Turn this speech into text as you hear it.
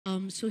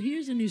So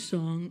here's a new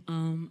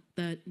song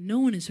that no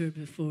one has heard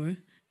before.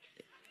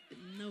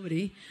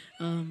 Nobody.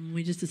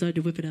 We just decided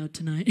to whip it out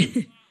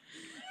tonight.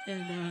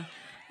 And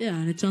yeah,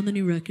 and it's on the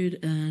new record.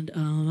 And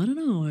I don't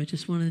know. I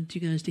just wanted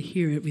you guys to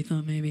hear it. We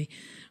thought maybe,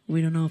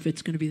 we don't know if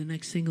it's going to be the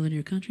next single in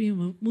your country,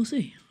 and we'll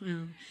see.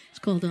 It's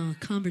called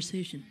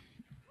Conversation.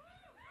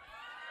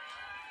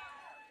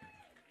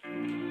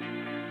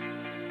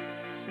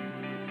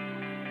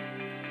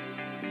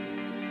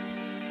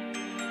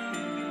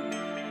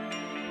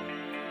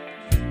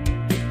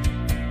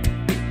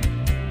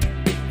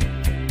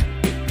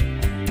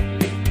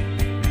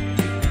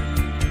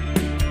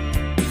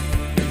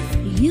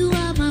 You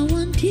are my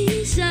one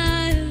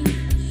desire.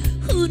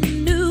 Who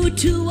knew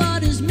two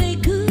waters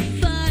make a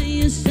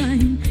fire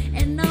sign?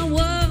 And our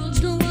worlds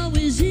don't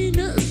always in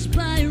a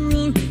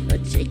spiral,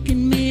 but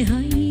taking me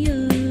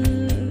higher.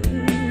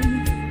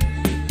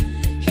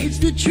 It's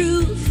the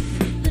truth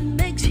that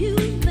makes you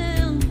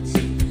melt.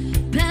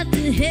 Path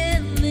to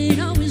heaven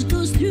always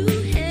goes through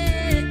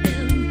hell.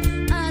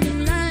 I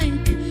don't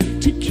like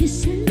to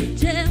kiss and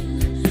tell,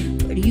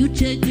 but you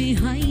take me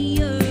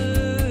higher.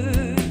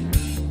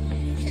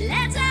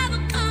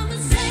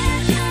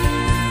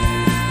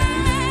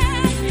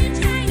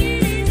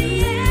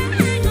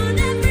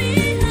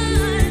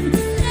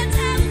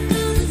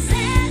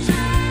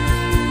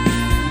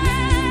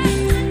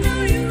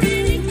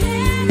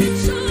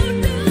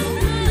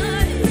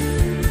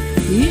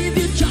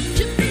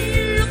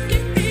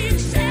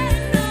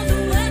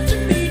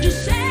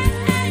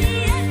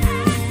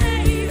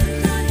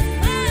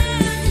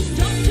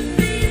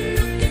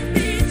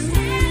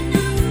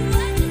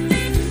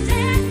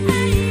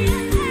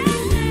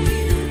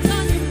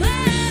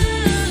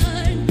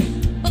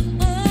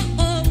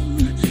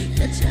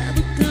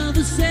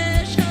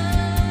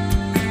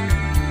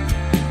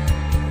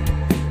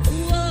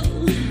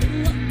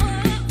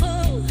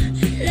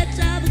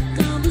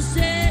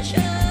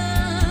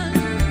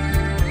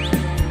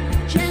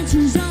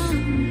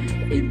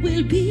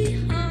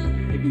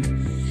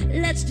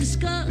 Let's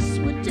discuss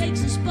what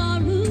takes us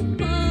far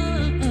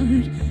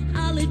apart.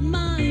 I'll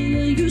admire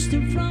you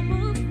still from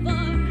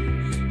afar.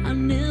 I'll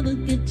never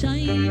get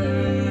tired.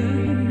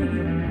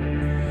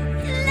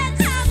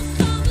 Let's have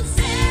a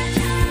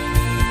conversation.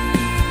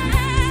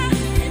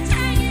 It's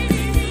hanging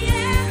in the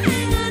air,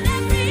 hang on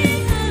every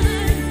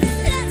line.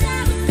 Let's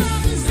have a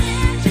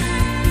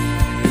conversation.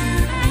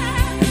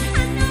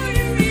 I know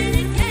you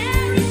really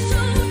care, and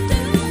so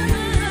do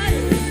I.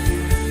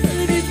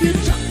 But if you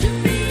talk to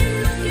me,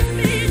 look at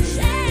me,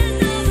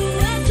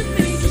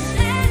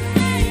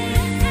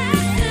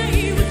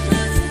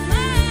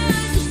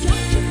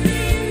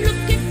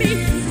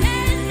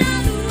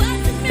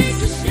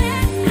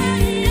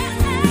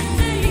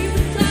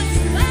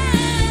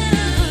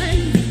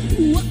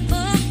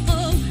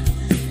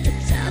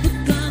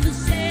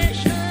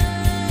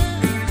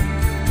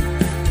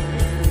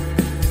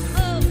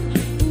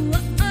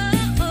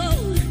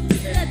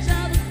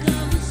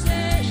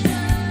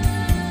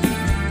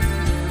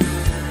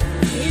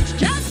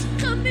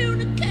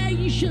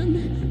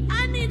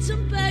 I need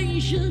some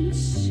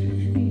patience.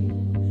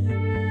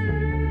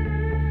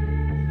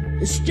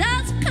 It's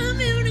just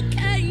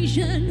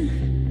communication,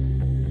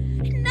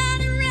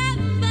 not a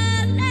revelation.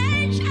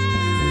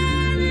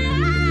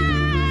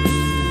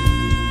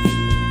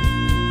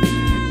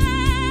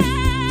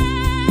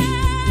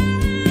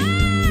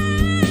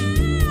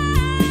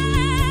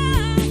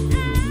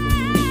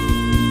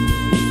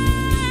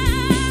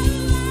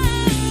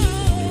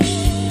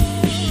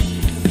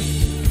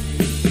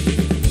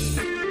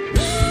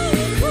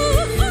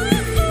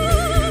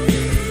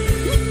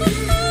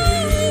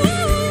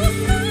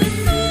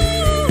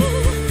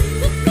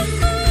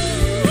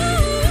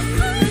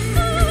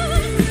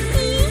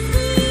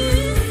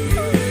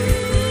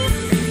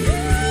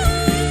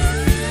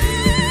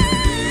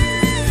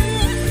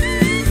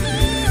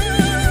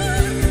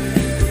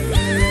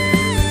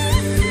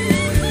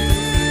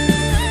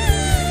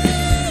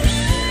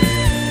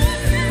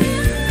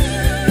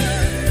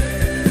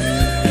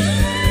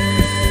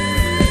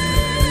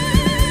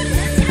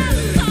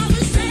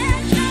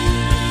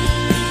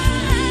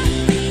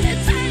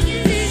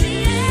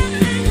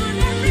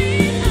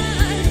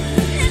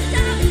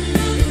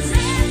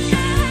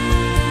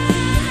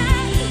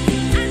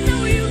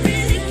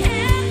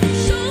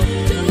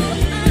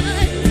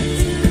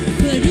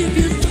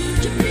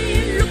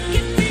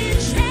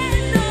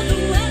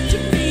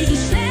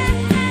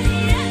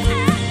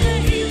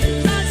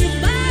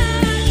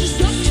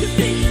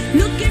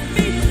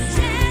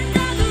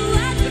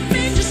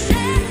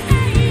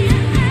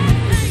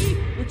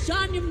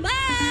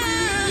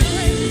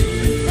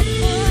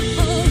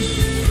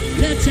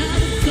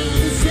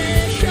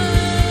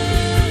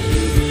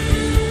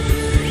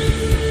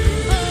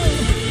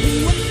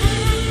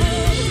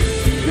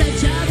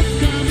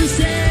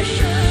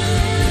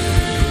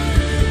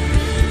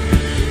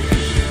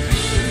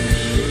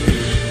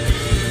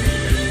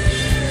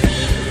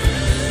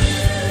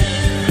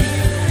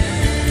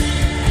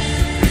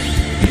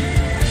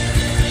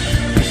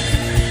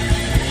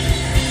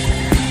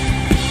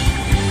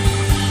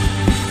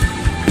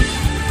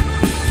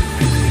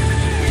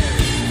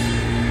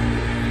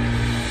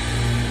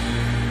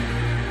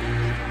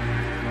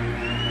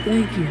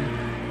 Thank you.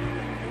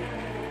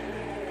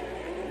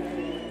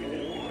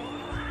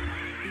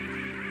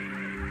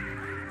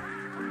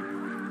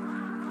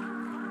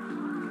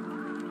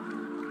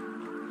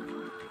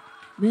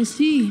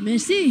 Merci,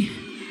 merci.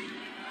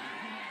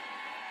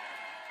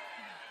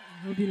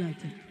 I hope you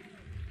liked it.